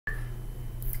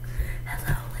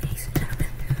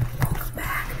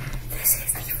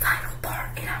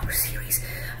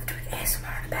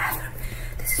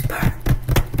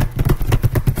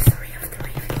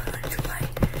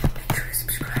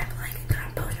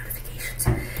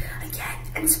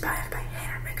inspired by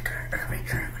Hannah Richter, or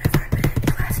Richter, whatever his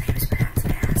last name is pronounced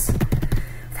as.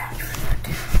 Without further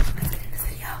ado, let's get into the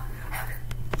video.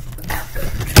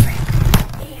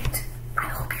 And I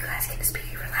hope you guys get to be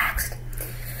relaxed.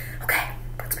 Okay,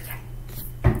 let's begin.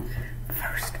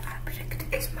 First object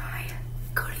is my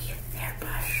Goody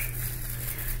hairbrush.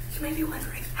 You may be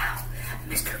wondering how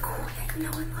Mr. Cool that you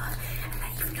know and love, and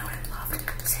that you've known and loved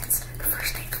since the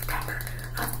first day of September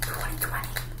of 2020.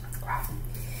 Wow.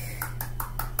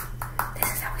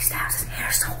 This is how he styles his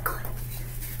hair so good.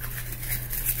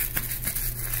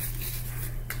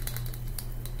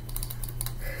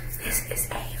 This is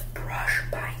a brush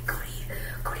by Goody.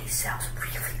 Goody sells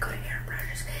really good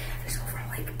hairbrushes. There's over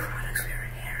like products for your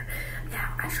hair.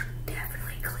 Now I should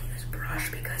definitely clean this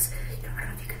brush because I don't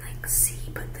know if you can like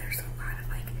see, but there's a lot of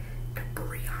like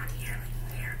debris on here,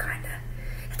 like hair kinda.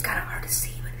 It's kinda hard to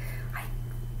see, but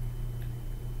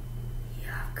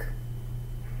yuck.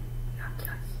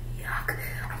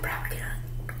 I'm probably gonna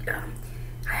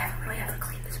I haven't really ever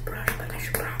cleaned this brush, but I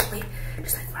should probably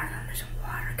just like run it under some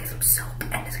water, get some soap,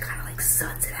 and just kinda like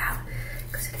suds it out.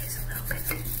 Because it is a little bit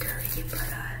dirty, but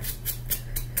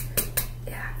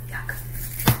yeah, yuck.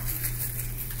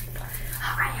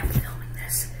 I am filming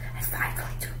this at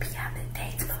 5:22 p.m. the day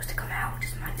it's supposed to come out, which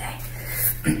is Monday.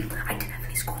 I didn't have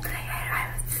any school today. I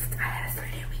had a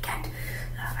 3-day weekend.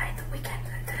 I had the weekend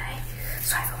today,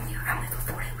 so I only have a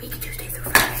 4-day week, Tuesday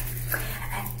through Friday.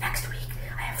 And then next week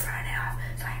I have Friday off,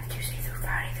 so I have Tuesday through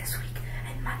Friday this week,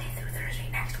 and Monday through Thursday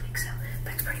next week. So,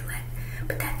 but it's pretty lit.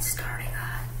 But then starting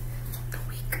the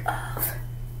week of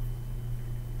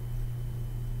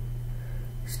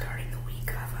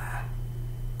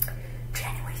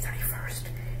January 31st.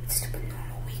 It's a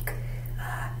normal week.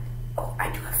 I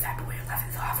do have February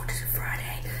 11th off, which is a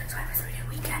Friday, so I have a 3-day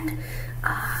weekend.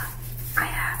 I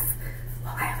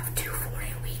have 2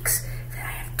 4-day weeks, then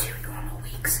I have 2 normal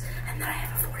weeks, and then I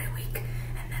have a 4-day week,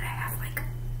 and then I have like,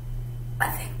 I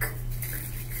think,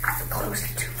 close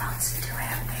to 2 months until I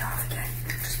have a day off again,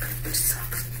 which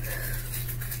sucks.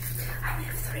 I only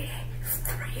have 3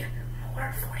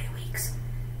 more 4-day weeks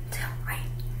until I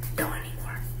don't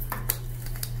anymore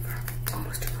for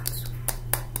almost 2 months.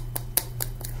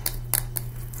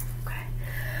 Okay.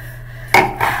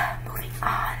 Moving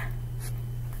on.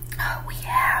 We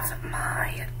have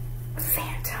my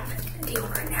Phantom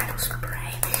deodorant natural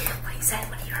spray.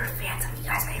 When you heard Phantom, you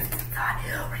guys may have thought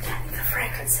we're getting the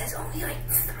fragrances only like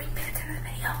 3 minutes into the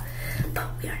video, but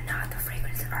we are not. The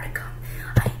fragrances are to come.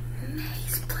 I may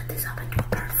split this up into a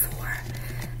part 4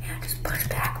 and just push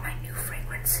back my new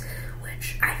fragrance,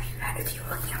 which if you're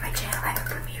looking at my channel, I have a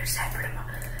premiere set for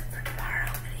tomorrow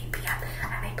at 8 p.m.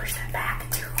 I may push that back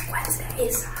until Wednesday.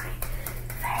 Sorry.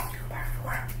 Thank you, part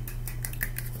 4.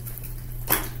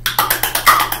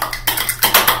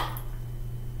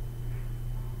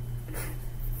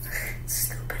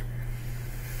 Stupid.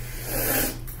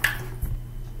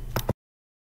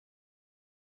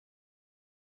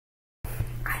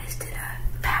 I just did a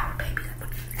Power Baby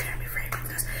Jeremy fragrance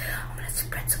because I'm gonna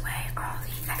spritz away all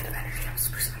the negative energy. I'm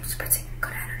spritzing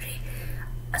good energy.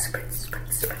 A spritz.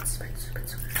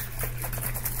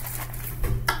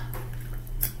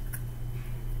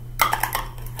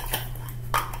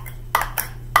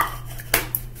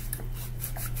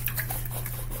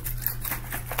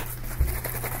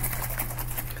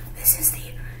 This is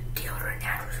the deodorant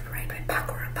natural spray by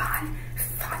Paco Rabanne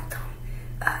Phantom.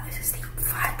 This is the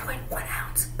 5.1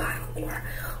 ounce bottle or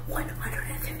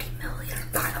 150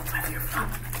 milliliter bottle, wherever you're from.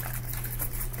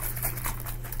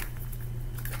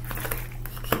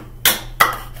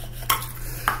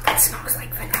 It smells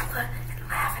like vanilla and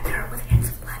lavender with hints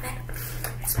of lemon.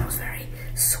 It smells very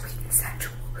sweet and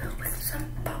sensual with some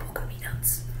bubblegummy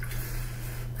notes.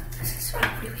 This is a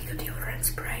really good deodorant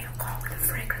spray along with a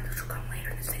fragrance which will come later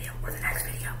in this video or the next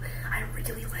video. I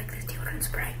really like this deodorant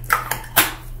spray.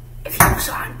 If you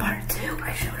saw in part 2,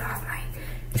 I showed off my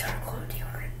charcoal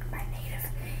deodorant, my native.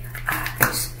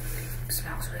 This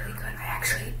smells really good. I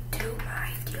actually do my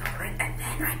deodorant and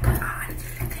then I put on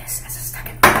this as a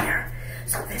second layer.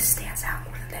 So this stands out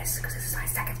more than this because this is my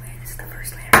second layer. This is the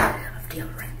first layer of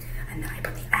deodorant. And then I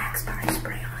put the Axe body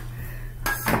spray on.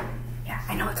 Yeah,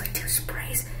 I know it's like 2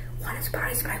 sprays. One is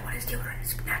body spray, one is deodorant.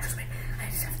 It's natural spray. I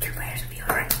just have 2 layers of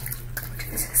deodorant.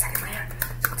 This is the second layer,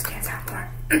 so it stands out more.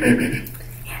 And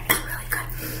it's really good.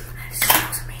 And it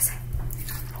smells amazing.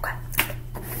 Okay.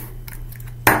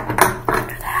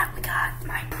 After that, we got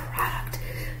my product.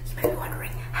 You may be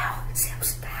wondering how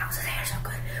Sam's hair so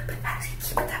good, but how does he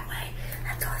keep it that way?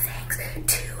 That's all thanks to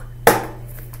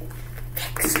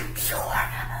Fix Your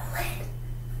Lid.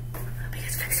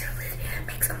 Because Fix Your Lid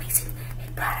makes amazing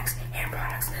hair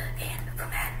products, and for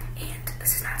men, and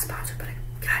this is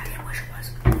wish it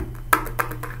was.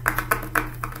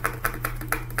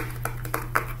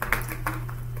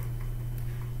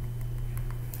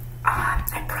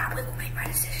 I probably will make my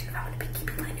decision if I'm going to be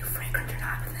keeping my new fragrance or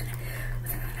not within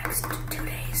the next 2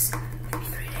 days, maybe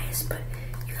 3 days. But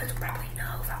you guys will probably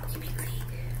know if I'm keeping the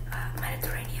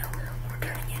Mediterranean or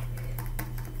returning it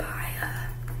by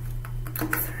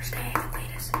Thursday at the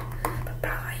latest. But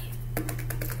probably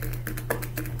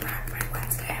by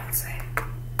Wednesday, I would say.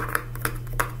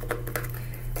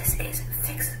 This is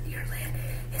Fix Your Lid.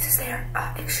 This is their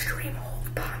Extreme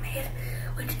Hold Pomade,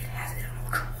 which it has an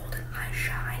Ultra Hold and High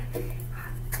Shine.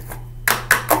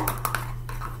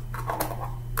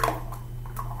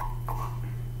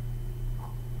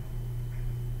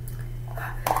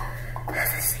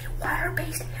 This is a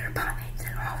water-based hair pomade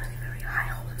that offers a very high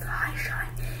hold and high shine.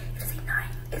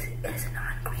 It is a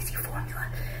non-greasy formula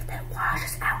that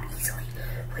washes out easily,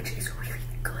 which is really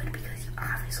good because you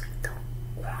obviously don't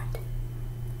want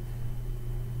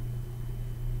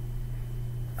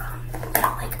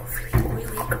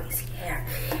really greasy hair,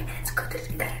 and it's good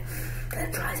that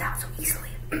it dries out so easily.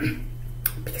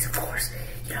 Because of course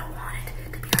you don't want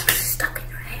it to be like stuck in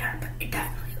your hair, but it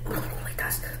definitely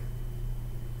does.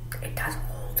 It does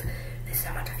hold. This is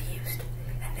how much I've used,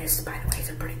 and this, by the way, is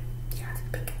a pretty it's a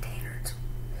big container. It's,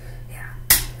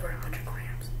 over 100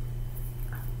 grams.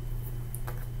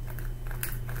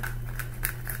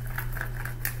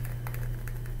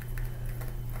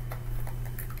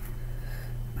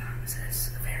 This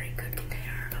is a very good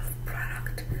container of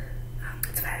product.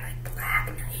 It's very like black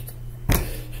and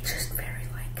it's just very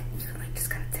like you can like just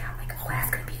kind of tell like, oh,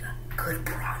 that's gonna be a good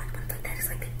product, but that is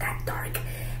like that dark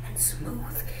and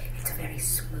smooth. It's a very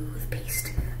smooth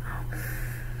paste,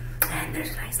 and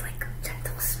there's a nice like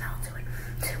gentle smell to it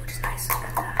too, which is nice.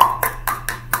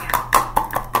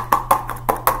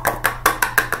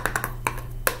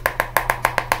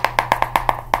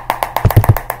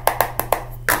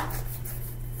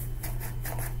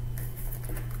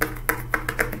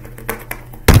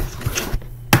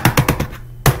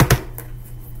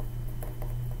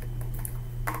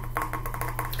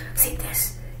 See,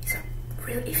 this is a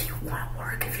really, if you want to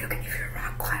work, if you're a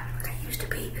rock climber like I used to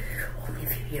be only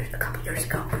a couple years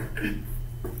ago,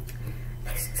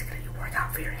 this is going to be a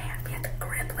workout for your hand. You have to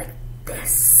grip like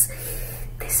this.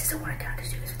 This is a workout to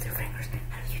do this with your fingers. And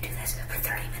if you do this for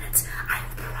 30 minutes, I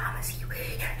promise you,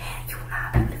 your hand, you will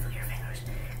not be able to feel your fingers.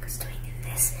 Because doing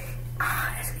this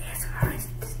as an ASMR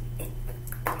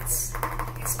artist,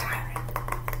 it's tiring.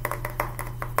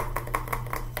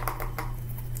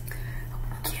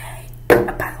 Okay.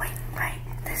 By the way,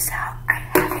 this is how I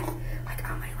have it, like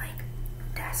on my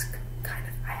desk, kind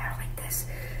of. I have it like this,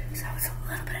 so it's a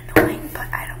little bit annoying, but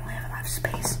I don't really have a lot of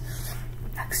space.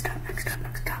 Next up,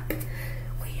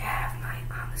 we have my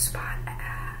on the spot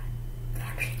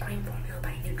vanishing cream formula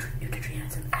by Neutrogena.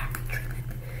 It's an acne treatment.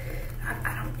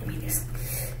 I mean,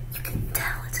 you can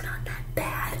tell it's not that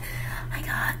bad. I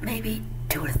got maybe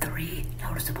 2 or 3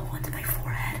 noticeable ones in my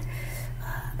forehead.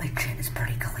 My chin is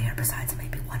pretty clear, besides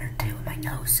maybe 1 or 2 in my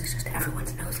nose. It's just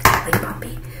everyone's nose is really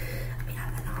bumpy. I mean, I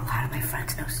know a lot of my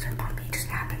friends' noses are bumpy. It just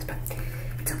happens, but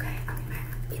it's okay. I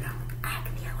mean,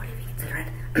 acne, I wouldn't even consider it.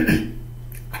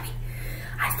 I mean,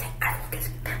 I think everyone gets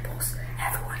pimples.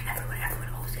 Everyone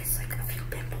always gets like a few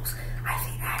pimples. I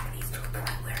think acne is to a point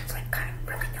where it's like kind of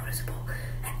really noticeable.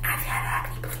 And I've had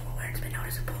acne before where it's been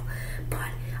noticeable,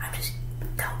 but I've just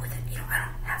dealt with it. I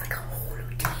don't have like a whole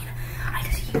routine. I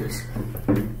just use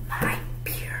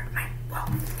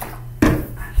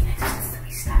it's a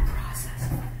 3-step process.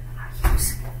 I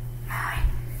use my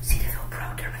Cetaphil Pro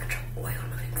Dermacontrol Oil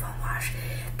Removing Foam Wash.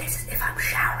 This is if I'm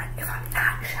showering. If I'm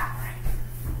not showering,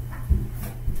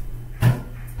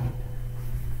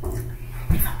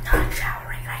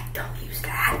 and I don't use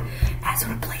that as a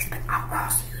replacement, I'll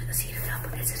also use the Cetaphil,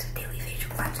 but this is a daily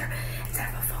facial cleanser instead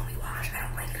of a foamy wash. I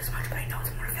don't like it as much, but I know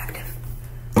it's more effective.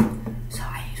 So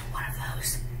I use one of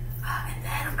those, and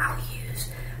then I'll use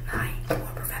my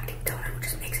Pore Perfecting Toner, which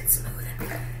just makes it smooth and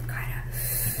kind of,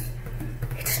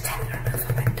 it just tends to remove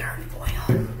all that dirt and oil.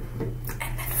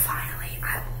 And then finally,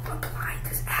 I will apply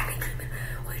this acne treatment,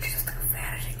 which is just like a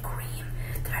vanishing cream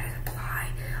that I just apply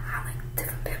on like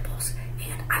different pimples.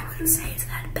 And I wouldn't say it's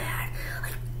that bad.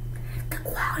 Like, the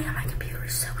quality on my computer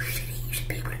is so shitty. You should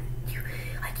be able to,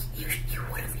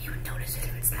 you would notice it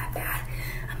if it's that bad.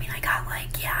 I mean, I got like,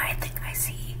 I think I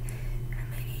see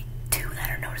maybe 2 that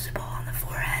are noticeable on the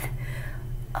forehead.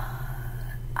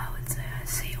 I would say I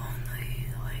see only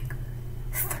like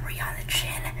 3 on the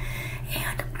chin,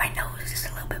 and my nose is just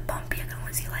a little bit bumpy. I can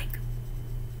only see like,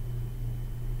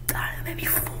 I don't know, maybe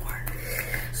 4.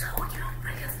 So,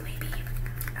 I guess maybe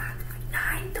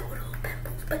 9 total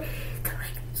pimples, but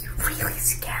really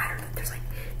scattered. There's like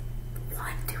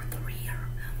 1, 2, 3, or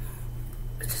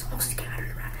it's just all scattered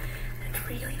around. And it's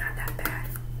really not that bad.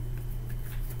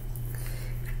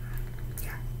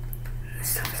 Yeah. And this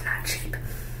stuff is not cheap.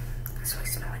 That's why I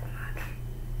smell like much.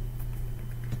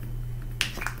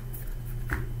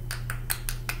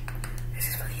 This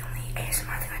is really the only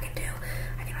ASMR thing I can do.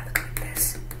 I can either go like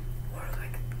this or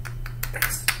like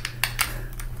this.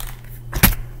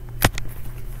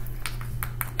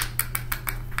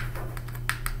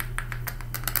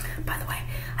 By the way,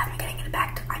 I've been getting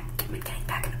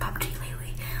back into PUBG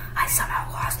lately. I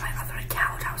somehow lost my other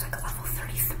account. I was like a level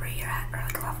 33 or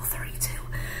like a level 32.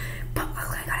 But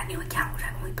luckily I got a new account which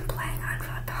I've only been playing on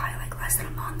for probably like less than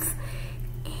a month.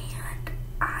 And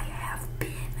I have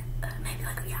been maybe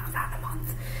like around a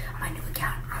month on my new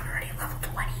account. I'm already at level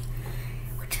 20,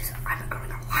 which is I'm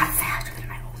growing a lot faster than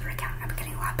my older account. I've been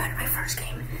getting a lot better. My first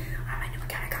game on my new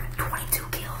account, I got 22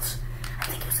 kills. I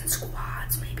think it was in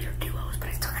squads, maybe, or duos, but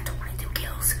I still got 22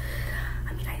 kills.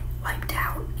 I mean, I wiped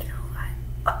out, you know,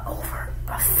 over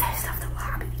a fifth of the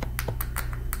lobby.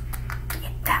 Yeah,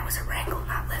 that was a wrangle,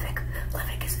 not Livik.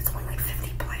 Livik is, it's only like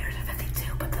 50 players or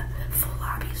 52, but the full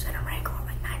lobby is in a wrangle of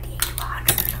like 98 to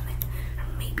 100 or something, or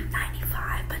maybe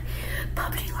 95, but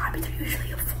PUBG lobbies are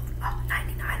usually a full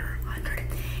 99 or 100.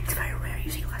 It's very rare,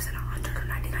 usually less than 100 or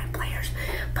 99 players,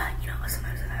 but, you know,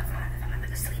 sometimes if I'm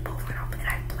having a sleepover and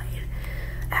I've played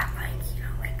at like, you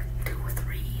know, like 2 or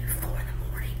 3 or 4 in the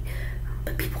morning,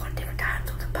 but people on different time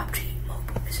zones. And PUBG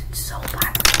Mobile isn't so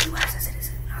popular in the US as it is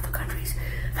in other countries.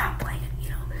 If I'm playing at, you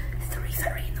know,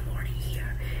 3:30 in the morning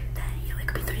here, then, you know, it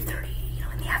could be 3:30, you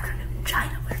know, in the afternoon in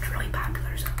China, where it's really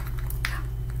popular, so, yeah.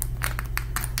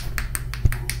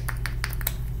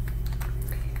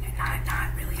 And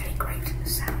not really any great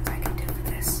sounds I can do for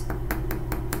this.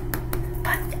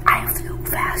 But I have to go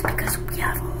fast because we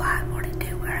have a lot more to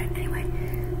do. Alright, anyway,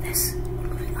 we're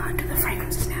moving on to the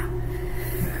fragrances now.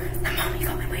 The moment you've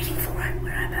all been waiting for it,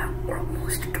 we're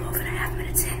almost 12 and a half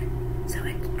minutes in. So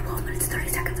at 12 minutes 30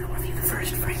 seconds, I'll review the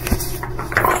first fragrance.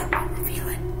 I'll reveal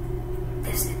it.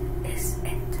 This is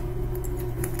it.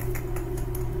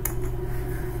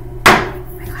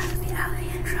 I got the LA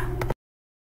intro.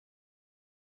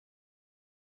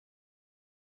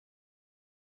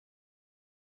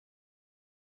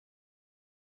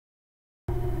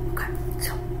 Okay,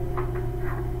 so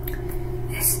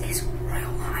this is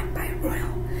Royal Lime by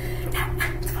Royal. Now,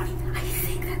 it's funny, I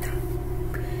think that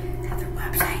their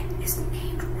website is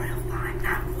named Royal Lime,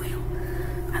 not Royal.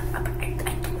 I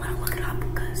do want to look it up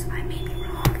because I may be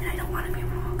wrong and I don't want to be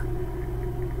wrong.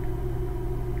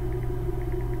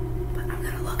 But I'm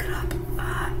gonna look it up.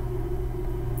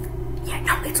 Yeah,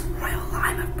 no, it's Royal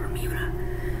Lime of Bermuda.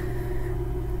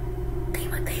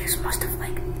 They just must have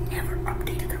like never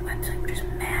updated their website, which is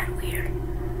mad weird.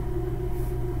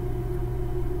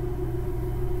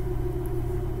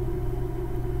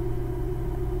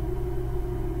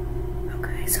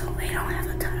 Okay, so they don't have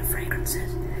a ton of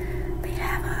fragrances. They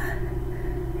have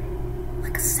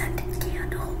like a scented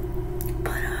candle,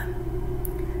 but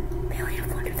they only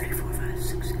have 1, 2, 3, 4, 5,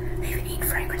 6. They have 8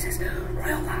 fragrances: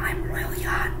 Royal Lime, Royal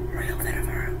Yacht, Royal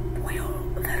Vetiver,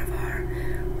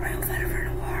 Royal Vetiver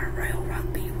Noir, Royal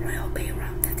Rugby, Royal Bay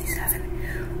Rum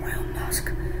 57, Royal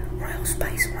Musk, Royal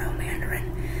Spice, Royal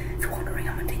Mandarin. If you're wondering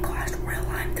how much they cost, Royal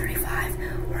Lime 35,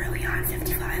 Royal Yacht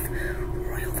 55,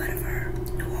 Royal Vetiver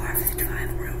Noir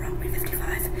 55, Royal Rugby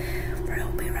 55,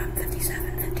 Royal Bay Rum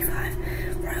 57, 55,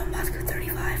 Royal Musk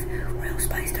 35, Royal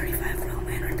Spice 35, Royal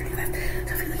Mandarin 35.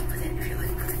 So if you're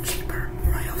looking for the cheaper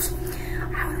Royals,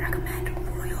 I would recommend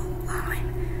Royal Lime,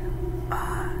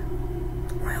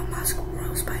 Royal Musk,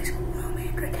 Royal Spice, Royal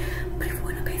Mandarin. But if you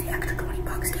want to pay the extra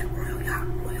 $20, get Royal Yacht,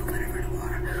 Royal Vetiver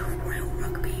Noir, Royal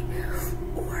Rugby,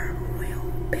 or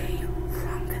Royal Bay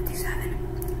Rum 57.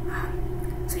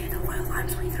 So yeah, the Royal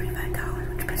Lime's only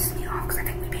 $35, which pisses me off because I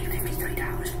think we paid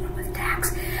 $53 for it with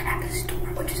tax at the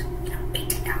store, which is, you know,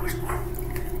 $18 more.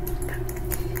 But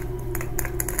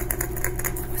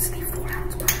what's the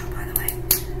 4-ounce bottle, by the way?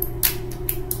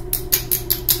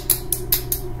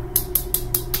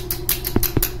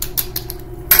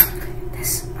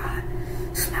 This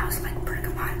smells like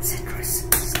bergamot and citrus.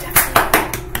 It's definitely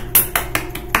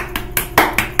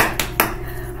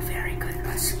a very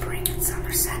good spring and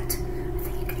summer scent. I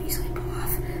think you can easily pull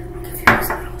off. I'll give you guys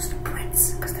a little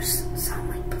spritz because there's some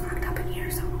like blocked up in here,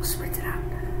 so I'll spritz it out.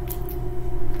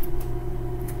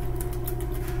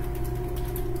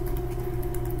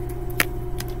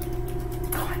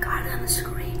 Oh my god, it's on the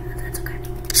screen. That's okay.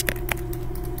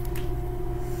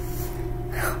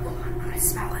 Hold on, I'm gonna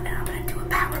smell it and I'm gonna do a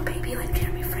power baby like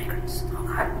Jeremy Fragrance. Hold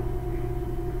on.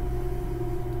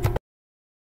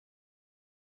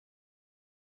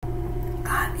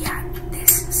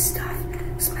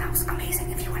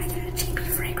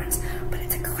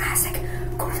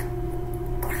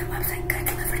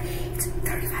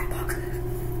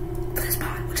 $35 for this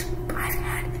bottle, which I've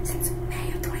had since May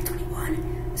of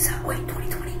 2021. So, wait,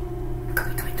 2020? Could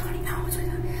be 2020, no, it's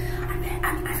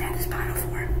I've had this bottle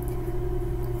for,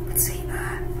 let's see,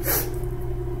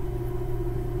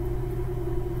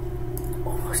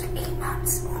 almost 8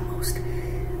 months, almost.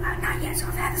 Not yet, so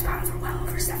I've had this bottle for well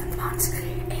over 7 months,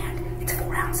 and it's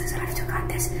 4 ounces, and I still got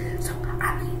this. So,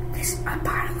 I mean, this a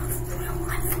bottle of Royal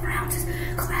Lime 4 ounces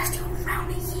could last you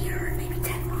around a year, maybe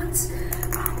 10 months. So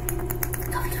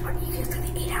if you get the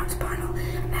 8 ounce bottle,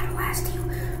 and that'll last you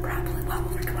probably well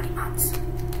over 20 months,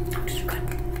 which is good.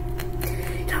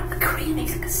 You know, Korea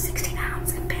makes like a 16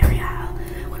 ounce Imperial,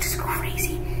 which is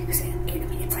crazy, because I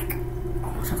mean, it's like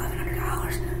almost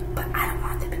 $1,100, but I don't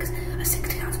want it because a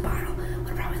 16 ounce bottle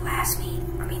would probably last me,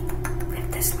 I mean,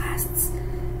 if this lasts,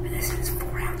 if this is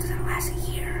 4 ounces, it'll last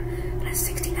a year, and a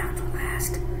 16 ounce will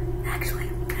last, actually,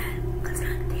 that's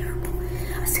not terrible.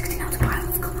 A 16 ounce bottle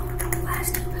of cologne would probably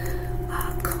last you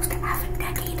close to half a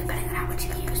decade, depending on how much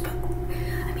you use, but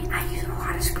I mean, I use a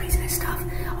lot of sprays and stuff,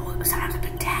 sometimes up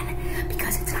to 10,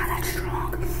 because it's not that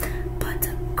strong, but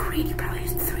Creed, you probably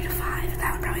use 3 to 5,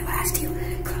 that would probably last you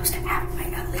close to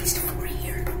like at least 4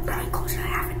 years, probably close to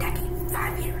half a decade,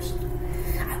 5 years.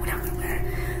 I would have to wear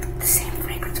the same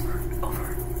fragrance for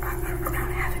over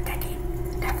around half a decade.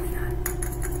 Definitely not.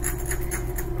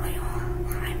 Royal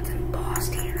Lime's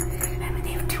embossed here. I mean,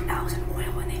 they have 2 L's in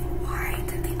Royal and they have Y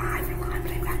to the I for lime,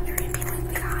 but I found very appealing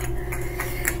the I.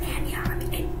 And yeah, I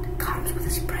mean, it comes with a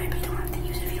spray, but you don't have to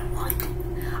use it if you don't want.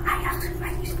 I actually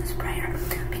like using the sprayer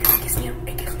because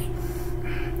it gives me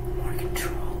more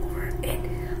control over it.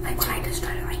 Like when I just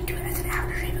try to like do it as an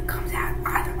aftershave, it comes out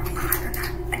either a lot or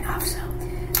not enough, so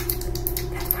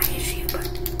that's my issue. But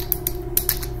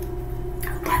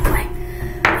by the way,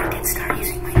 I did start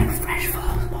using my new Fresh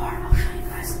Falls bar. I'll show you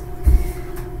guys.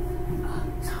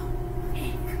 So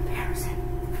in comparison,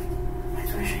 I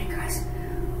just want to show you guys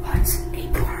what a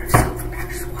bar of soap from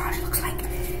Dr. Squatch looks like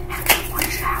after one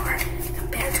shower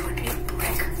compared to a new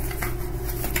brick.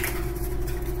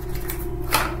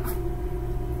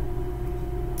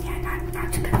 Yeah,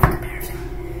 not too big of a comparison.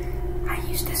 I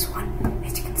use this one.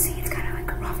 As you can see, it's kind of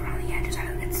like rough around the edges.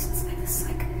 It's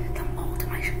like the mold of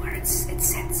my shoe where it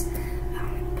sits.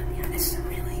 But you know, this is a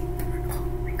really,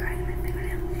 regarding my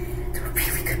fingernail, it's a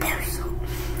really good bar of soap.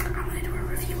 I'm gonna do a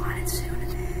review on it soon.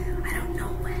 I don't know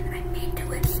when. I may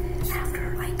do it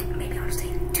after, like, maybe I'll just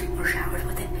take 2 more showers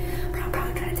with it, but I'll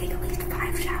probably try to take at least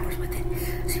 5 showers with it.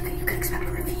 So you can expect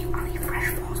a review on the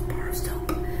Fresh Falls bar of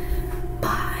soap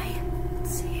by,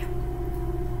 let's see,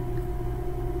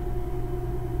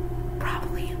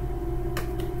 probably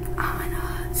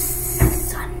on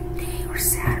Sunday or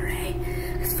Saturday,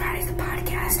 because Friday's the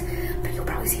podcast, but you'll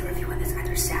probably see a review on this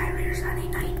either Saturday or Sunday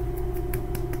night.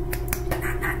 But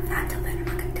not till then. I'm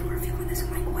not gonna do a review on this on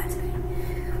like Wednesday.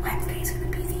 Wednesday is gonna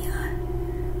be the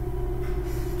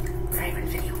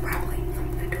fragrance video probably.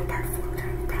 I'm gonna do a part 4.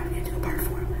 I'm probably gonna do a part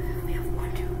 4. We have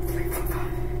 1, 2, 3, 4,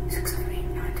 5, 6, 7, 8,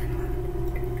 9, 10, 11.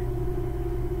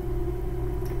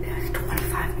 There's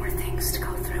 25 more things to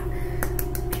go through.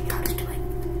 Maybe I'll just do like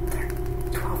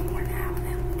 12 more now, and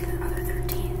then we'll do the other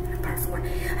 13 in part 4.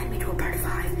 I may do a part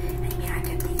 5, and maybe I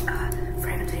get the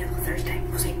fragrance video Thursday.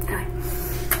 We'll see. Anyway,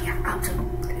 yeah, so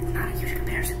it's not a huge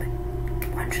comparison, but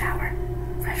 1 shower,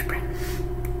 fresh spring.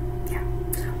 Yeah,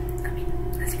 so, I mean,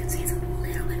 as you can see, it's a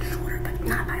little bit shorter, but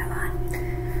not by a lot.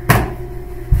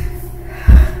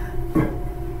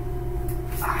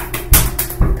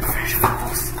 The Fresh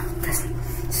Falls doesn't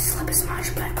slip as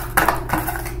much, but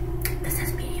this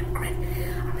has medium grit.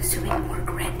 I'm assuming more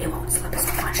grit, it won't slip as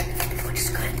much, which is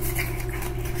good.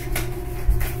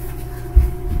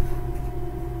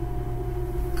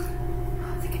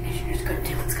 The conditioner's good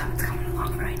too. It's coming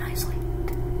along very nicely.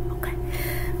 Okay,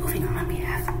 moving on, we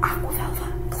have Aqua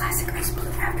Velva Classic Ice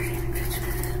Blue Aftershave. Just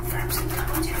firms and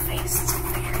tones your face. It's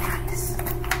very nice.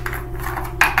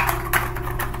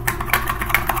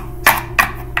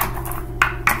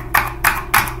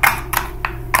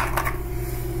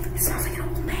 It smells like an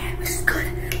old man, which is good.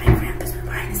 My grandpa's been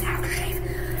wearing his aftershave.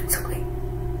 So wait.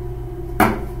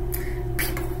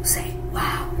 People say,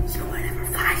 wow, you know whatever,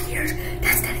 5 years,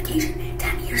 that's dedication.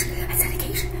 10 years, that's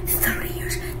dedication. 30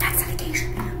 years, that's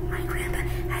dedication. My grandpa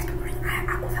has been wearing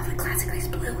Aqua Velva Classic Ice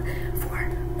Blue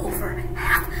for over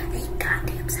half a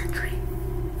goddamn century.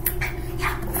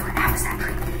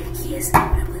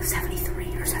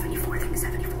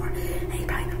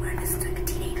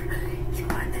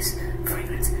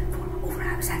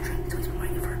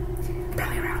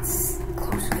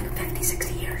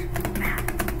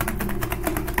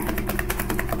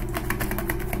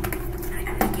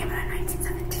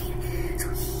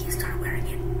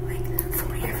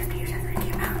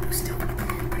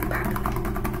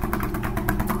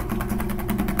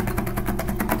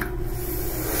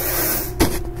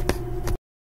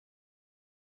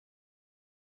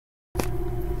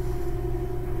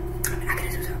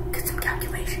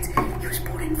 congratulations. He was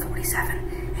born in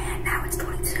 47, and now it's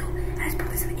 22, and his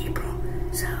birthday's in April.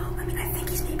 So, I mean, I think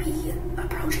he's maybe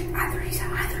approaching,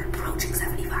 either approaching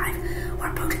 75 or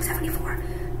approaching 74.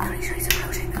 I'm pretty sure he's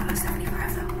approaching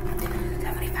 75 though.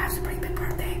 75 is a pretty big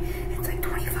birthday. It's like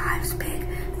 25 is big,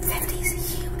 50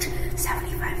 is huge,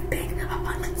 75 big,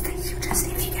 100 is the hugest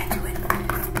if you get to it.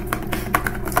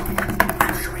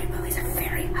 I'm sure he really is a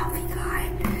very healthy guy.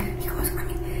 He goes, I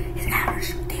mean, his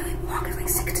average daily walk is like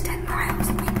 6 to 10 miles.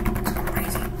 I mean, it's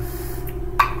crazy.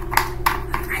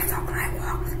 I thought when I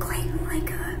walked with Clayton,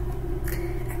 like,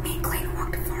 me and Clayton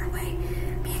walked far away.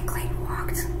 Me and Clayton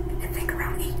walked, I think,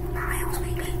 around 8 miles,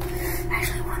 maybe.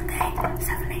 Actually, one day,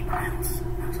 7, 8 miles.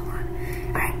 That was a lot.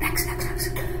 Alright, next.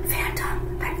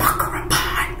 Phantom by Pucker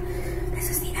Rapon. This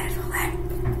is the editor lead.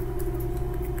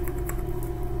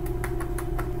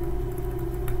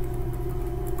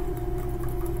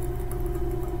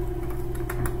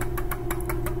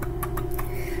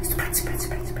 Spread.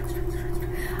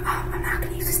 I'm not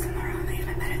going to use this tomorrow. I'm going to use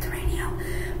my Mediterranean,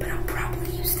 but I'll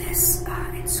probably use this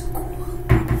in school,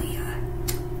 probably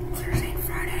Thursday and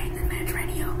Friday, and then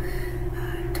Mediterranean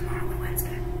tomorrow and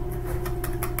Wednesday.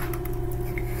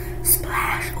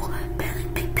 Splash! Oh, Billy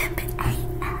Big Pimpin'. Hey!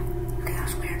 Okay, that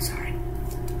was weird, sorry.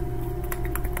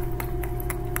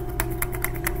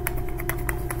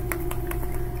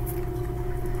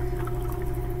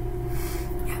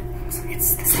 Yeah,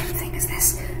 it's the same thing as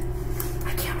this.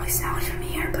 I can't really smell it from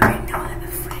here, but I know that the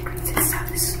fragrance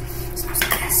itself smells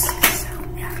like this, so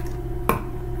yeah.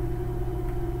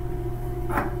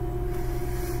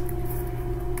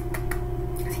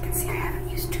 As you can see, I haven't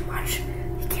used too much.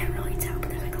 You can't really tell, but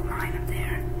there's like a line up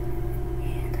there,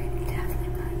 and I definitely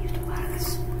not used a lot of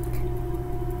this.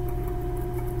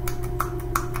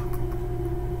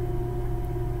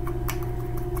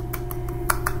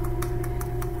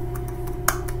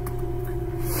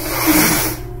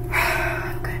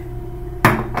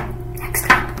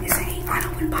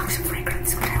 Box of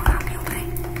fragrance, which I will not be opening.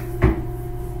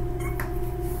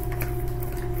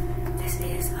 This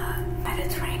is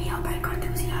Mediterranean by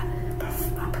Cartuzia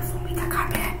Profumita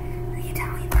Carpe, the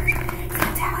Italian version. It's an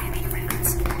Italian made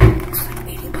fragrance. It's like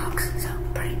 $80, so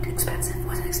pretty expensive. It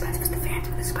wasn't expensive as the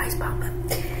Phantom, the Spice Bomb, but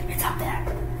it's up there.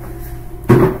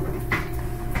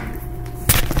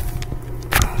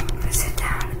 I'm gonna sit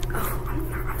down. Oh,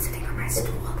 I'm sitting on my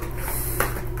stool.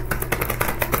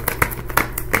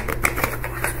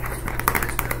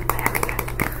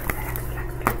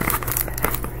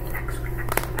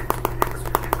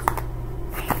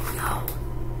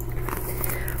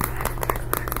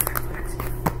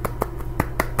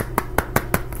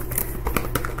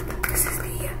 This is the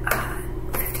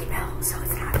 50 ml, so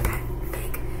it's not that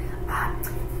big.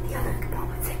 The other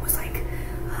component thing was like,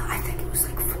 I think it was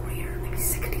like 40 or maybe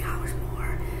 $60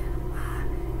 more.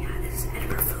 Yeah, this is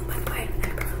Edinburgh Food, by the way.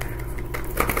 Edinburgh Food.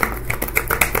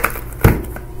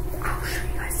 I'll show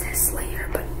you guys this later,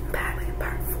 but badly in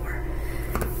part 4.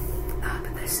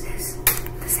 But this is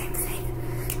the same thing.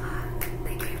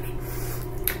 They gave me.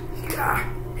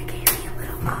 They gave me a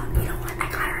little. You know what? I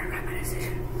kind of regret my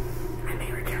decision. I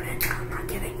may return it. I'm not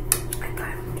kidding. I thought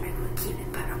I would keep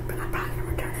it, but I'm probably gonna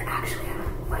return it. Actually, I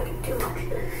don't like it too much.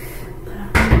 But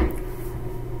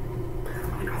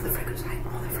and all the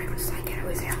fragrances I get, I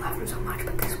always say I love them so much,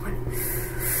 but this one,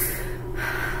 I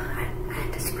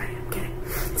had to spray it. I'm kidding.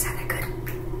 It's not that good.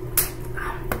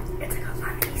 It's like a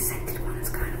lemony scented one. It's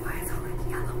kind of why I thought like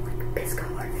yellow, like piss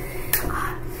color.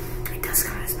 It does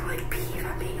kind of smell like pee, if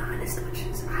I'm being honest, which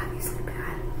is obviously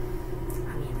bad.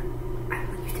 I mean, I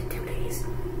only used it 2 days.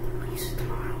 I'll use it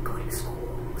tomorrow, going to school,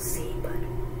 we'll see, but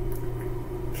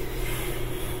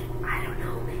I don't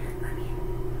know, man. I mean,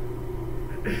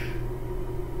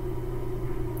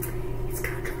 it's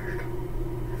controversial.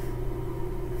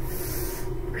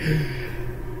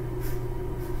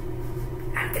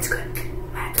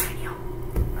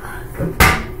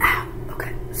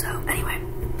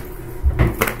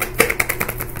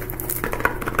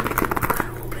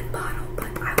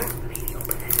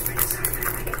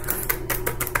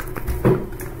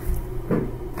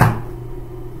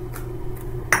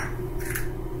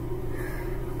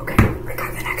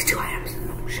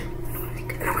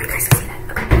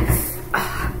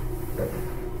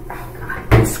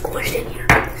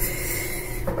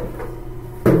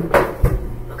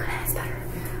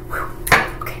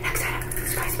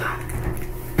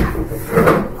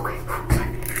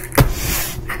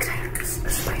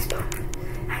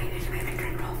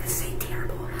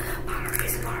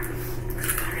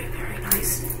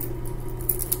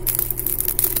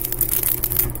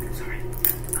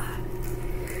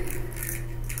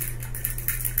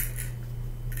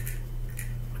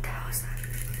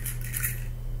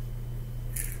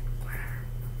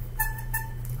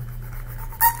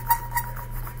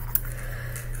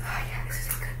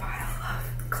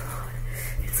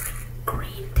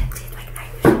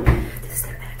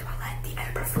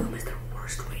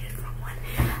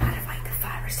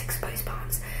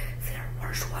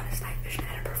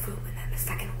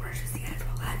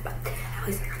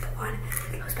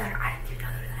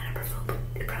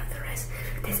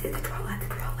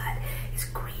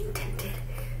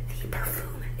 the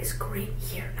perfume is green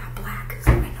here, not black,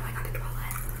 so I know I got the toilet.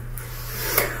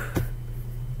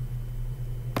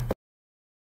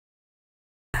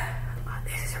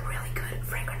 This is a really good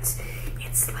fragrance.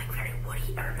 It's like very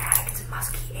woody, aromatic, it's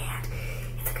musky, and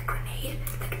it's like a grenade.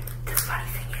 The funny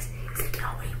thing is you know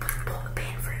when you pull the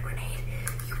pin for a grenade,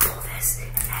 you pull this,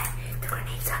 and then the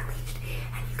grenade's unleashed,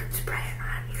 and you can spray it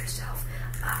on yourself.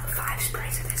 5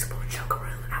 sprays of this will choke a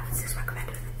room. I would just recommend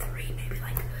it 3, maybe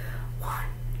like 1,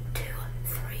 2,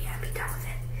 3, and be done with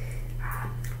it.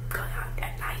 Going out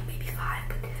at night, maybe 5,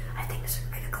 but I think this is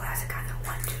like a classic either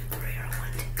 1, 2, 3 or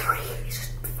 1, 2, 3 is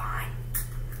just fine.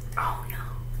 Oh no.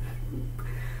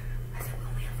 I think we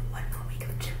only have 1 more week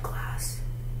of gym class.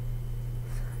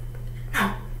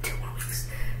 No, 2 more weeks.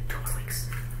 2 more weeks.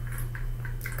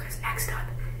 Because next up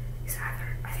is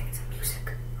either, I think it's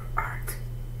music or art.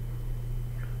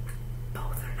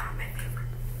 Both are not my favorite.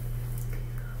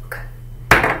 Okay.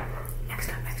 Next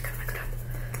up.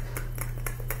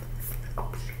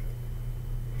 Oh shit.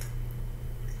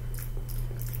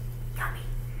 Yummy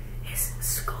is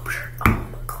Sculpture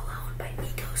Homme Cologne by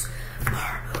Migos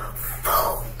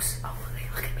Parfums. Oh,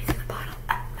 look at me through the bottle.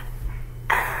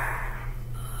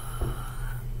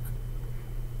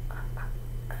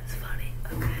 That's funny.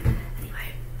 Okay. Anyway,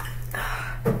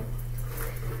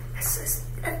 this is,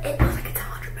 it looks like it's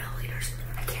 100 milliliters.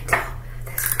 I can't tell.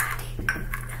 This is 90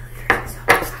 milliliters. So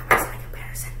side by side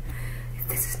comparison. If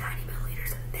this is 90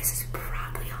 milliliters, this is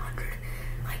probably 100.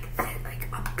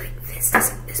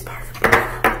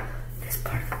 This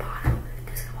part of the bottle,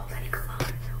 doesn't hold any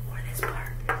cologne, or this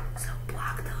part. So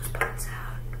block those parts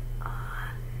out.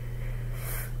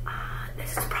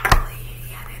 This is probably,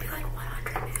 maybe like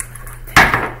 100, maybe like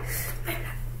 150. Maybe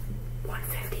not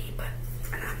 150, but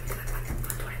maybe like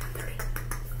 120, 130.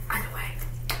 Either way.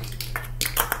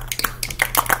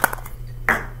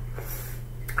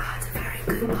 It's a very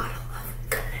good bottle of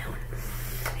cologne.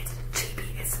 It's cheapy.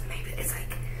 It's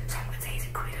like, some would say it's a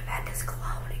Greta Ventus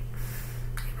cologne.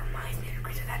 It reminds me of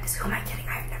Greta Ventus. Who am I kidding?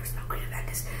 I've never smelled Greta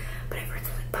Ventus, but I've heard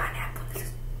like pineapple. This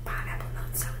is pineapple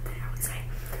notes, I would say.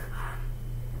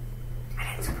 I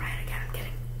didn't spray it again. I'm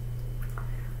kidding.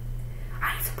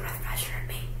 I need some breath freshener in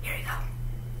me. Here you go.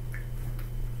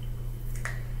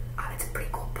 It's a pretty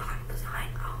cool bottle design.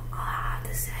 I'll have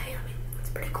to say. I mean, it's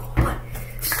pretty cool, but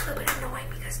it's just a little bit annoying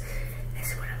because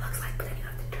this is what it looks like. But then you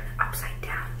have to turn it upside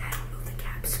down, then remove the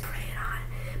cap, spray it on,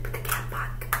 put the cap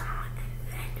back on,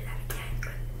 and then do that again.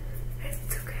 But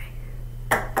it's okay.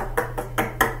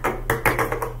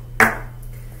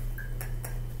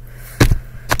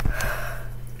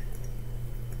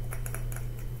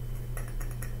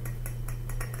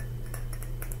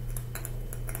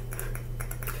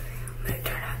 I'm gonna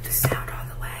turn out the sound all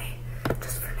the way,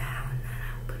 just for now, and then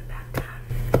I'll put it back down.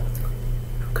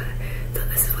 Okay, so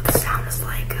this is what the sound is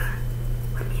like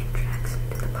when me and Jax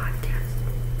did the podcast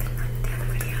and like the other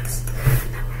videos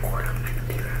that record on my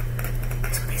computer.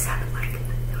 That's what they sounded like.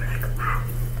 They were like loud.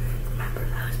 Remember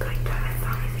those? But I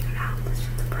finally figured out this is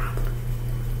the problem.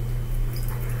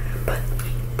 But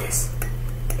this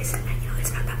isn't,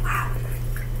 it's not that loud.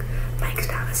 Mike's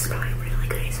down. This is probably really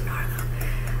good ASMR though.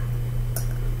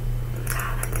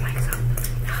 That the mic's up.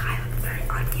 I have a very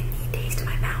onion-y taste in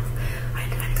my mouth. I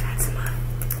just had some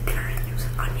dinner and there was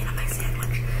an onion on my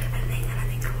sandwich. I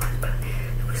think there was, but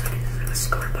it was like a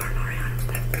scar bar Mariano.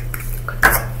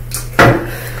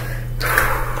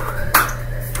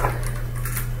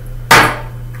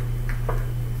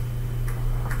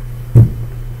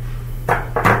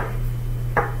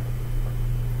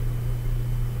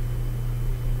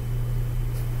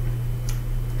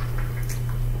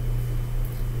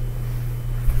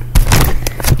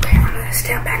 Okay, I'm gonna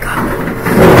stand back up.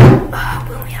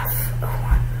 We only have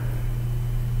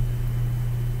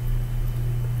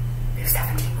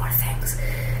 17 more things.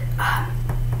 I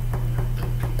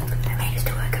may just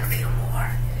do like a few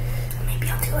more. Maybe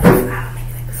I'll do like,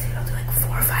 I'll do like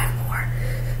 4 or 5 more.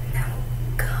 And then we'll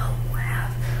go. We'll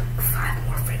have 5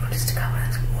 more fragrances to go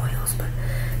and some oils. But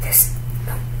this,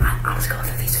 I'll just go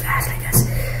through these fast, I guess.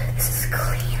 This is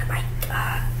clean.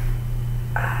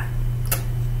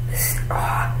 This is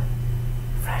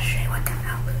fresh. What the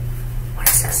hell? What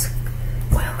is this?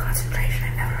 Oil concentration.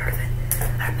 I've never heard of it.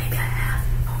 Or maybe I have.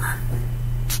 Hold on.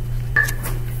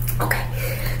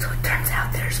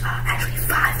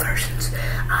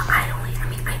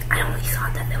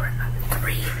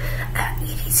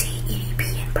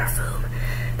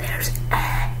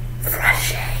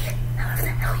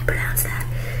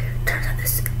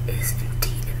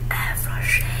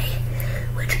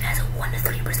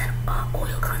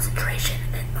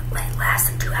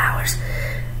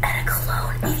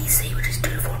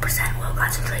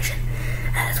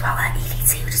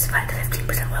 EDC, which is 5 to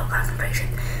 15% oil concentration,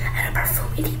 and a Parfum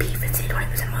EDP, 15 to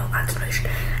 20% oil concentration,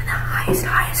 and the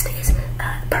highest is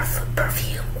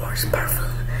perfume or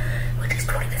parfum, which is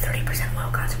 20 to 30%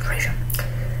 oil concentration.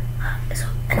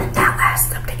 And then that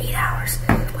lasts up to 8 hours,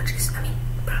 which is, I mean,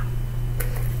 bro,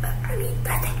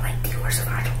 I think like Dior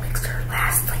Sauvage Elixir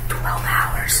lasts like 12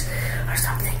 hours or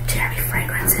something. Cherry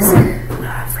fragrances,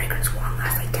 fragrance one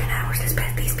lasts like 10 hours. This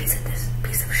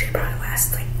piece of shit probably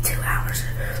lasts like 2 hours,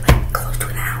 like close to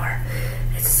an hour.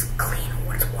 It's clean,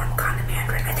 it's warm cotton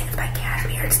mandarin. I think it's by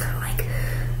Cashmere. It's their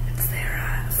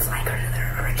flanker to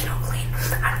their original clean.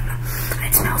 I don't know.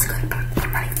 It smells good, but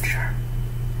I'm not even sure.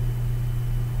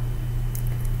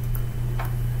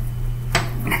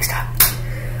 Next up,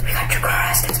 we got Jaguar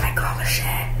Essence by Carl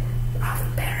Lachey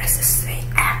from Paris. This is an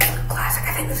absolute classic.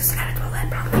 I think this is an edit toilet,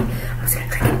 probably. I'm just gonna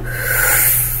drink it.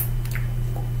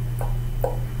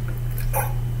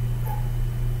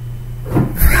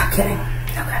 I'm kidding.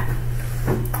 Okay.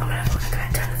 I'm gonna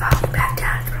turn the volume back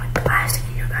down. It's probably blasting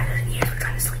in your guys' ears. We're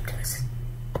trying to sleep to this.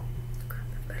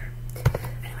 Better.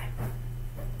 Anyway.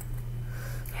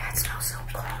 Yeah, it smells so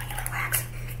calming and relaxing.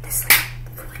 This is like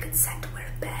a really good scent to wear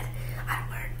to bed. I don't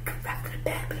wear it directly to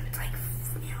bed, but if it's like,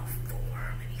 4,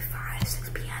 maybe 5, 6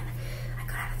 p.m., I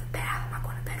got out of the bath. I'm not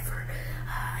going to bed for, a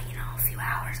few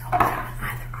hours. I'll put it on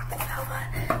either Aqua Velva,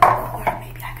 or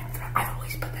maybe I could throw, I've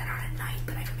always put that on at night,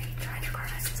 but I can maybe try Jaguar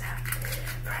Essence out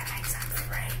for a nighttime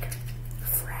frag.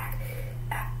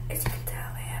 As you can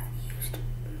tell, I have used,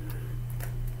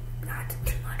 not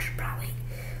too much, probably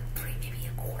 3, maybe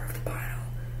a quarter of the bottle.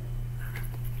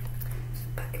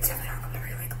 But it's definitely not a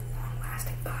very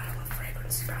long-lasting bottle of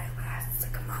fragrance. It probably lasts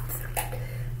like a month or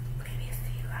maybe a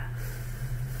few.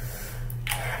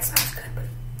 It smells good, but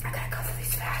I gotta go through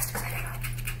these fast because I got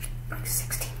like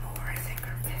 16 more, I think,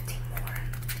 or 15 more. And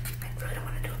I really don't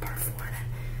want to do a part 4 and then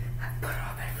put it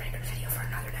on my fragrance video for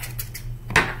another day.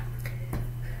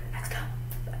 Next up,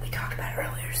 we talked about it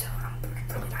earlier, so I'm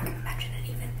probably not going to mention it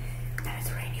even.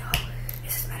 Mediterraneo.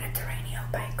 This is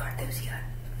Mediterraneo by Carthusia.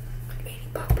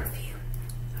 $80 perfume.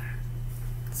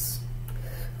 It's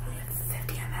only at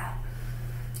 50 ml.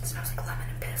 It smells like lemon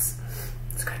and piss.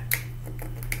 It's good.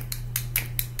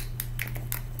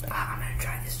 I'm gonna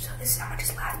try this. So this is how much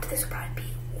is left. This will probably be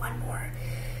 1 more,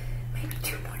 maybe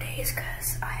 2 more days,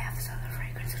 because I have this other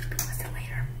fragrance which will be listed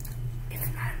later. If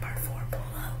not in part 4,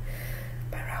 Polo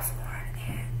by Ralph Lauren,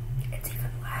 and it's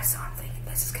even less. So I'm thinking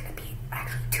this is gonna be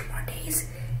actually 2 more days,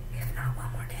 if not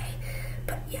 1 more day.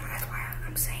 But yeah, that's why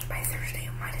I'm saying by Thursday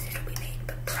my decision will be made,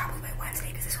 but probably by Wednesday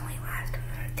because this only lasts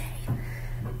another day.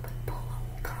 But Polo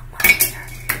will come much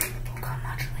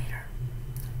later.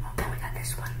 Oh, then we got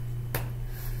this one.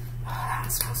 Oh, that one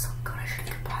smells so good. I should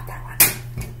have bought that one.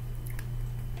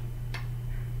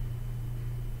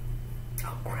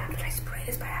 Oh crap, did I spray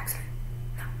this by accident?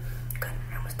 No. Good.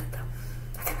 I almost did though.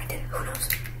 I think I did. Who knows?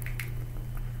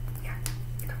 Yeah.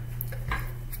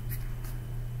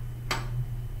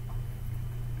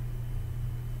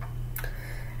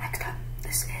 Next up,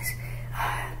 this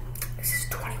is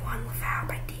 21 Laval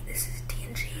by D. This is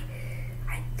D&G.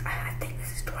 I think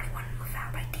this is 21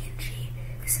 Laval by D&G.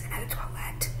 This is an Eau de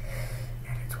Toilette.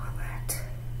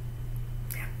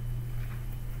 Yeah.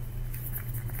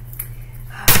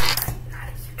 Not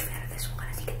a huge fan of this one,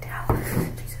 as you can tell.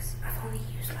 Jesus, I've only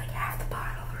used like half the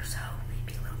bottle or so,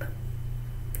 maybe a little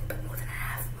bit more than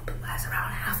half, a little bit less,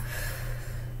 around half.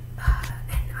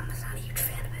 And I'm just not a huge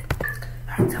fan of it.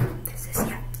 Alright, so this is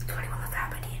 21 Laval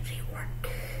by D&G, or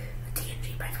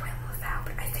D&G by 21 Laval,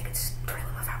 but I think it's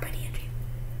 21 Laval by D&G.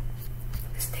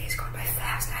 This day is going by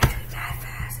fast, actually mad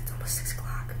fast. It's almost 6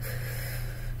 o'clock.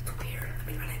 It's weird. I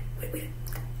mean,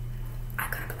 I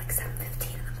got up at like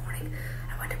 7:15 in the morning.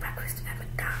 I went to breakfast at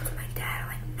McDonald's with my dad at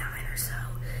like 9 or so.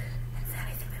 And then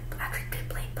I think I actually did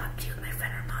play PUBG with my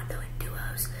friend Armando in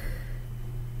duos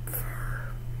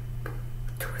for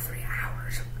 2 or 3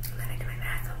 hours. And then I did my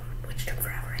math, which took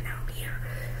forever, and now I'm here.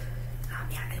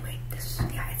 Anyway, it's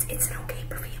an okay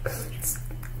perfume. It's,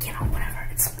 whatever.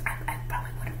 I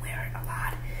probably wouldn't wear it a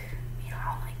lot.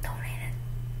 I'll like donate it.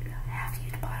 Half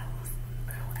used bottle of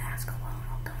little ass cologne.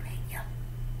 I'll donate. Yep.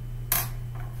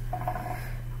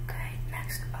 Okay,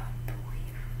 next up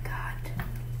we've got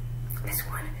this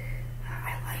one.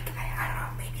 I like. I don't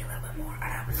know, maybe a little bit more. I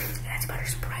don't know. It has better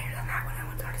spray than that one. That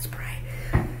one's out of spray.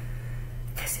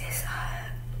 This is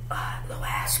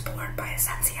Loa Sport by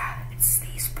Essentia. It's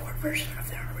the sport version of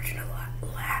their original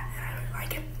Loa, and I really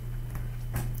like it.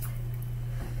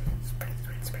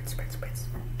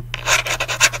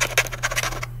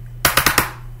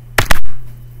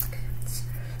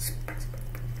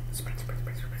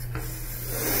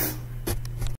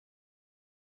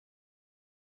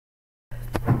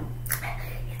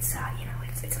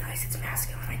 it's it's nice. It's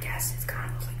masculine, I guess. It's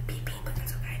kind of like pee-pee, but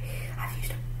that's okay. I've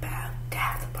used about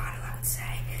half the bottle, I would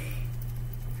say,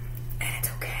 and it's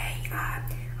okay. I'll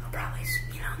probably,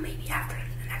 maybe after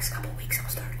the next couple weeks, I'll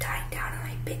start tying down on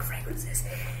like big fragrances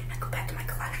and go back to my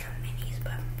collection of minis,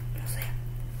 but we'll see.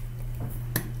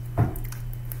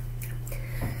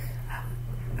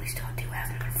 We still do have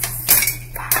another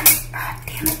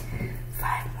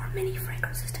five more mini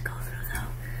fragrances to go through, though.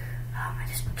 I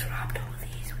just dropped all of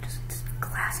these, which is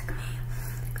classic me,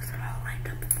 because they're all lined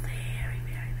up very,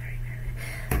 very, very, very,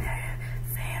 very,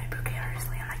 very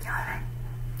precariously. I'm like,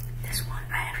 this one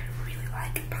I actually really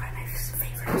like. Probably my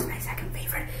favorite. It's my second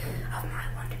favorite of my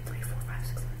 1, 2, 3, 4, 5,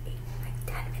 6, 7, 8, like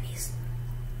 10 minis.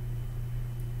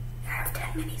 I have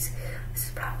 10 minis. This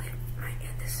is probably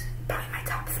my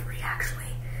top 3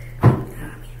 actually.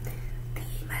 The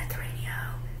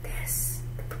Mediterranean,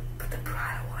 the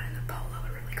Prada one, and the Polo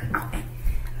are really good. Oh,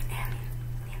 and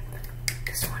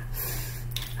this one.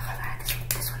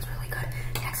 This one's really good.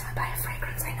 Next time I buy a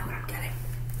fragrance, I know what I'm getting.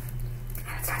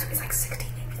 And it's not, it's like 60,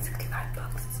 maybe 65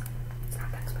 bucks. It's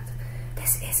not that expensive.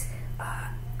 This is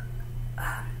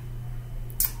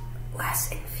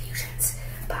Less Infusions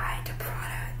by De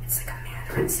Prada. It's like a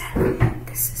Mandarin scent.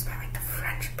 This is by like the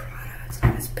French Prada. It's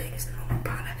not as big as the normal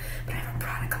Prada, but I have a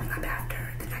Prada coming up after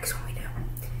the next one we do.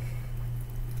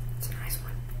 It's a nice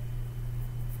one.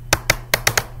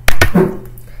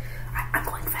 I'm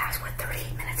going fast. We're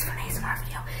 38 minutes of an ASMR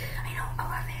video. I know a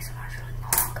lot of ASMR is really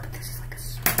long, but this is like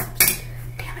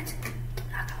damn it. Do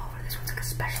not come over. This one's like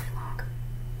especially long.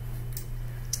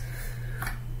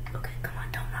 Okay, come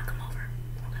on, don't knock them over.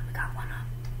 Okay, we got one up.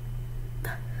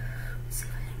 Let's see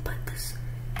if I can put this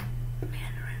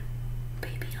Mandarin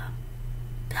baby up.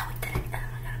 No, we did it. And then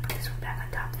we gotta put this one back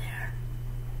on top there.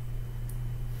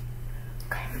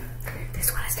 Okay,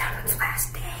 this one is down to its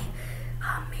last day.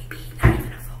 Maybe not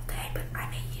even a full day, but I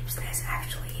may use this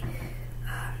actually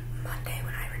Monday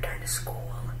when I return to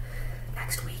school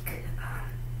next week.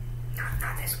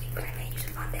 Not this week, but I may use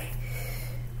it Monday.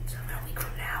 So a week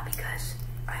from now, because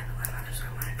I have a lot of others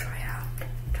I want to try out.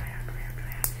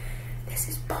 This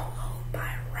is Polo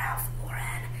by Ralph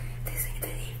Lauren. This is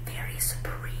a very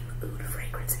supreme oud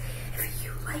fragrance. If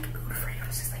you like oud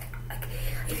fragrances, like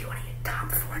if you want to get Tom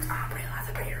Ford's ombre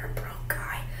leather, but you're a broke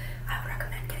guy, I would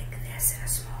recommend getting this in a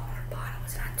smaller bottle.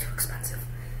 It's not too expensive.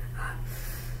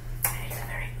 It's a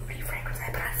very oudy fragrance.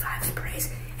 I put on 5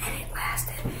 sprays and it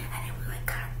lasted, and it would like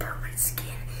kind of burn my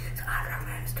skin. So I'd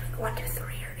recommend just doing 1 to 3,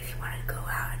 or if you want to go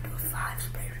out and do a 5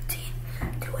 spray routine,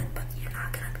 do it. But you're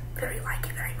not gonna like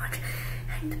it very much,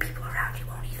 and the people around you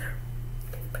won't either.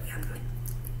 But yeah,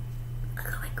 I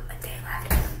got like a day left.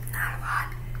 Not a lot.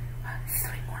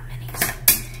 3 more minis,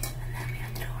 and then we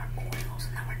have to do our oils,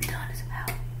 and then we're done as well.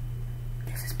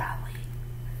 This is probably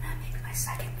maybe my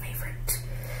second favorite.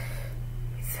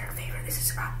 Third favorite. This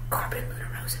is Carbon Luna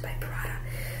Rosa by Prada.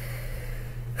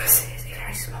 This is a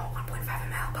very small 1.5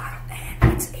 ml bottle,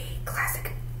 and it's a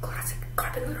classic.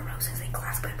 Carbon Luna Rosa is a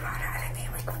classic by Prada. I think they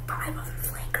have like 5 other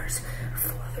flankers, or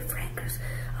 4 other flankers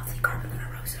of the Carbon Luna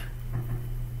Rosa.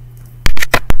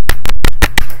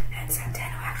 And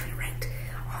Santano actually ranked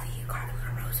all the Carbon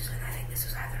Luna Roses, and I think this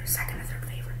was either his second or third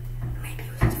favorite. Maybe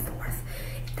it was his 4th.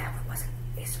 That one wasn't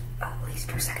his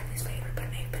least or second least favorite, but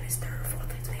it may have been his 3rd or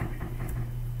 4th least favorite.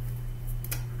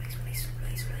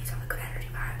 Release all the good energy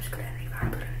vibes, good energy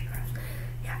vibes.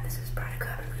 Yeah, this is Prada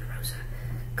Carbon Luna Rosa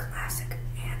classic,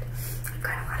 and I've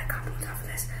gotten a lot of compliments off of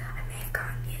this. I may have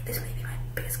gotten, this may be my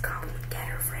biggest compliment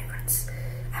getter fragrance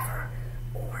ever,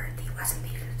 or the Less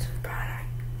Infusions of Prada. I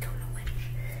don't know which.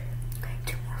 Okay,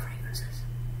 2 more fragrances.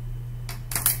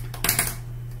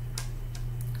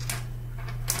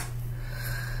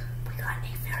 We got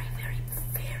a very, very,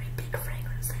 very big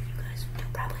fragrance that you guys do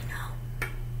probably know.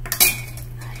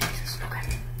 Jesus,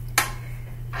 okay.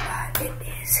 It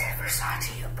is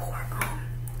Versace Pour Homme.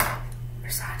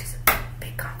 Versace's a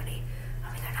big company.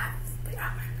 I mean, they're not,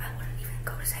 I wouldn't even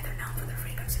go to say they're known for their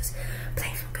fragrances, but they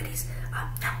have some goodies.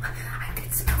 I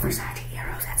did smell Versace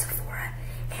Eros at Sephora,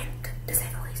 and to say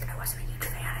the least, I wasn't a huge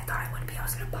fan. I thought I would be. I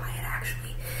was going to buy it,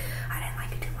 actually. I didn't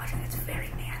like it too much, and it's very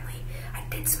manly. I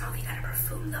did smell the Eau de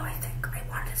Parfum, though. I think I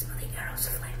wanted to smell the Eros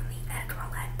Flame and the Eau de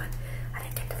Toilette, but I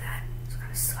didn't get to that. So it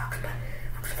kind of sucks, but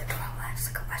I'm sure the Toilette is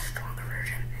like a less stronger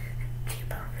version, and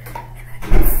cheaper, and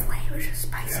the Flame is just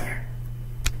spicier.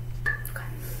 Okay,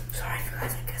 sorry if you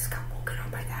guys, I guess, got woken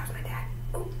up by that. Was my dad.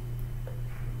 Oh.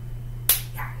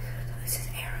 Yeah, so this is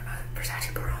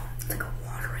Versace Pour Homme. It's like a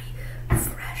watery,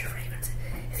 fresh fragrance.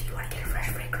 If you want to get a fresh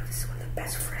fragrance, this is one of the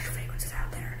best fresh fragrances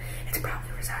out there. It's probably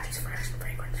Versace's freshest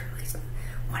fragrance, or at least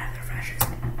one of their freshest.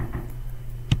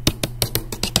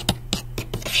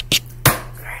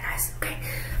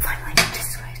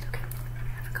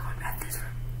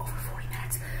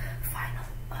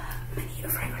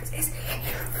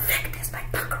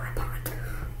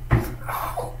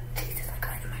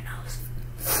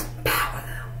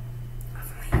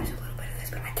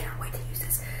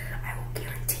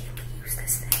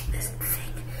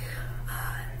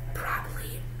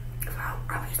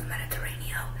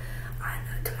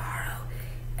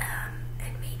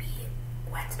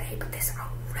 Thursday, but this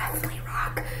I'll definitely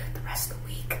rock the rest of the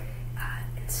week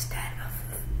instead of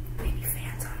maybe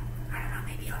Phantom. I don't know,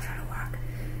 maybe I'll try to rock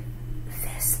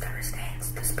this Thursday.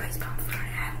 It's the Spice Bomb Friday.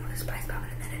 I haven't worn the Spice Bomb in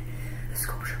a minute. The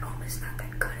Sculpture Home is not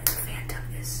that good, and the Phantom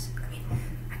is, I mean,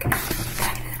 I can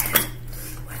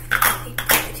with the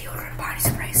deodorant body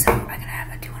spray, so I can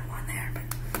have a 2-in-1 there, but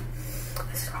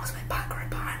this is also my Paco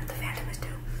Rabanne. The Phantom is too.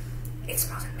 It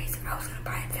smells amazing. I was gonna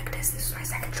buy Invictus. This is my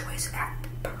second choice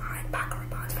behind Paco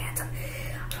Rabanne's Phantom.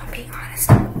 So I'm being honest.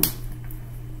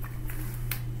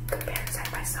 Compared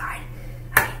side by side,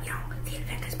 I mean, you know, the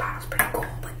Invictus bottle's pretty cool,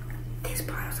 but this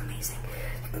bottle's amazing.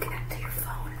 You can connect to your phone.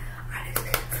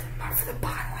 For the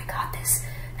bottle, I got this.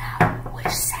 Now, which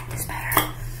scent is better?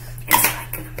 It's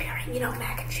like comparing, you know,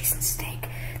 mac and cheese and steak.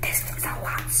 This is a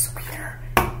lot sweeter,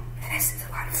 and this is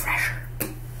a lot fresher.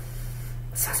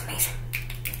 It smells amazing.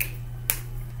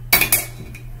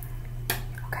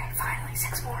 Okay, finally,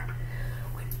 6 more.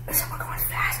 So we're going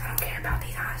fast. I don't care about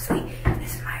these, honestly.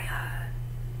 This is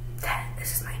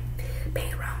my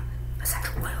Beta Rum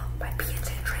Essential Oil by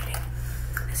P&J Trading.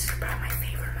 This is probably my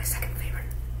favorite, my second favorite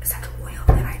essential oil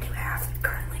that I do have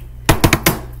currently.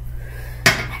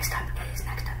 Next up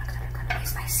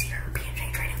is my Cedar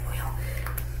P&J Trading Oil.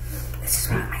 This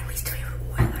is one of my least favorite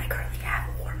oil that I currently have,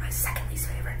 or my second least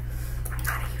favorite. I'm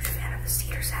not a huge fan of the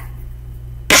cedar scent.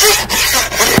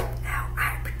 Now,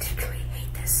 I particularly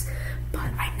hate this,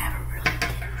 but I never really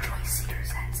did enjoy cedar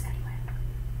scents anyway.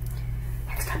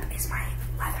 Next up is my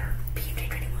leather P&J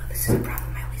Trading Oil. This is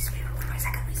probably my least favorite, or my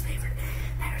second least favorite.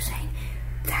 Now you're saying,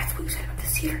 that's what you said about the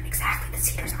cedar. Exactly, the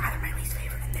cedar's either my least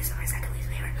favorite, and this is my second least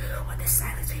favorite, or this is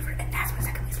my least favorite, and that's my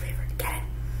second least favorite. Get it?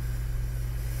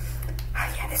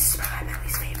 Yeah, this is probably my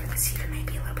least favorite. The cedar may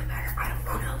be a little bit better. I don't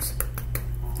know, who knows?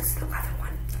 This is the leather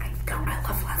one. I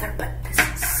love leather, but this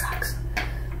sucks.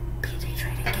 P&J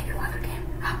Trading, get your leather game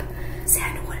up.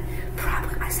 Sandalwood,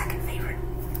 probably my second favorite,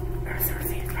 or third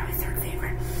favorite, probably third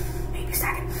favorite, maybe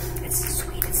second. It's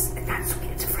sweet, it's not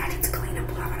sweet, it's fresh, it's clean, and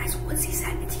will have a nice woodsy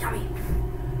scent, it's yummy.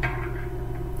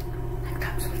 Next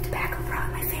up, sweet tobacco,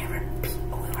 probably my favorite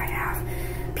oil I have.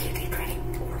 P&J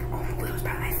Trading, or almond oil is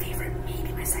probably my favorite,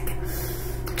 maybe my second.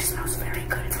 It just smells very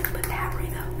good, it's a little bit peppery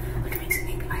though, which makes it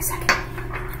maybe my second.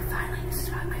 And finally, this is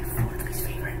probably my fourth least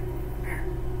favorite, or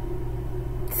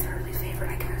third least favorite,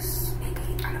 I guess. Maybe,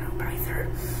 I don't know, probably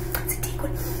third. It's a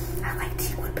teakwood. I like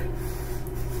teakwood, but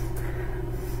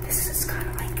this is kind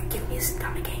of like giving me a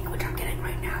stomach ache, which I'm getting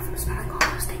right now from smelling all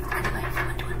those things. Anyway, if you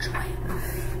want to enjoy it,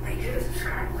 make sure to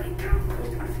subscribe, like, turn on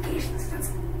post notifications.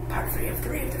 That's part 3 of the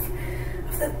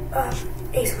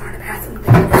ASMR in the bathroom. We've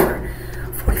been doing this for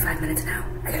 45 minutes now.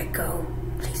 I gotta go.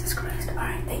 Jesus Christ.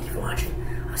 Alright, thank you for watching.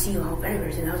 I'll see you all very,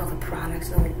 very soon. That was all the products,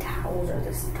 no like towels or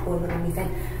this toilet or anything.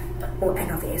 But we'll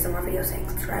end off the ASMR video saying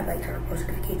subscribe, like, turn on post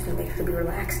notifications, make sure to be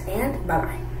relaxed, and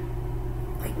bye-bye.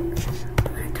 Wait, I'm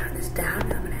gonna turn this down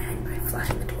and I'm gonna end by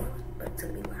flushing the toilet, but it's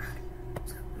gonna be loud.